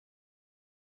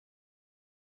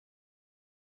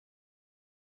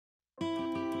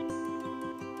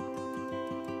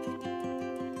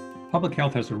Public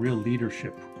health has a real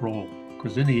leadership role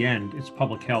because in the end, it's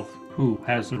public health who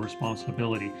has the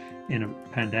responsibility in a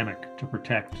pandemic to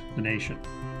protect the nation.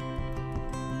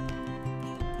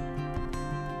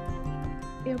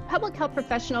 Public health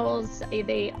professionals,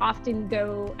 they often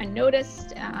go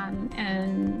unnoticed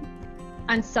and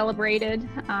uncelebrated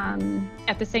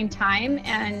at the same time.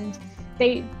 And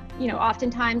they,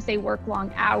 oftentimes they work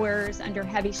long hours under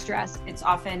heavy stress. It's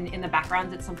often in the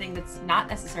background. It's something that's not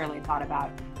necessarily thought about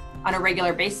on a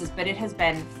regular basis, but it has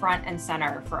been front and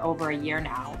center for over a year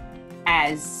now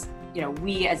as,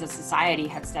 we as a society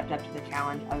have stepped up to the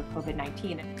challenge of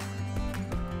COVID-19.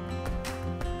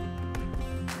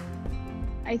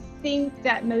 I think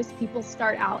that most people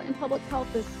start out in public health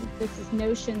this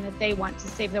notion that they want to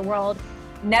save the world.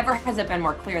 Never has it been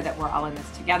more clear that we're all in this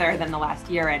together than the last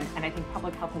year, and I think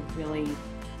public health has really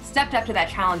stepped up to that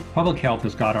challenge. Public health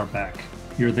has got our back.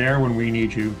 You're there when we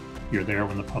need you. You're there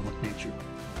when the public needs you.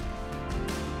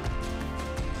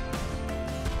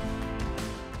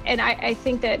 And I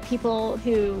think that people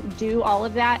who do all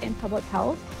of that in public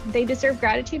health, they deserve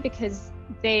gratitude because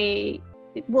they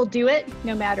will do it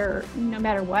no matter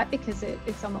what, because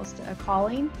it's almost a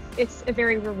calling. It's a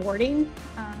very rewarding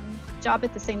job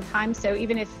at the same time. So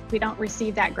even if we don't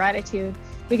receive that gratitude,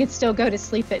 we could still go to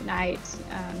sleep at night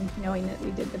knowing that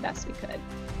we did the best we could.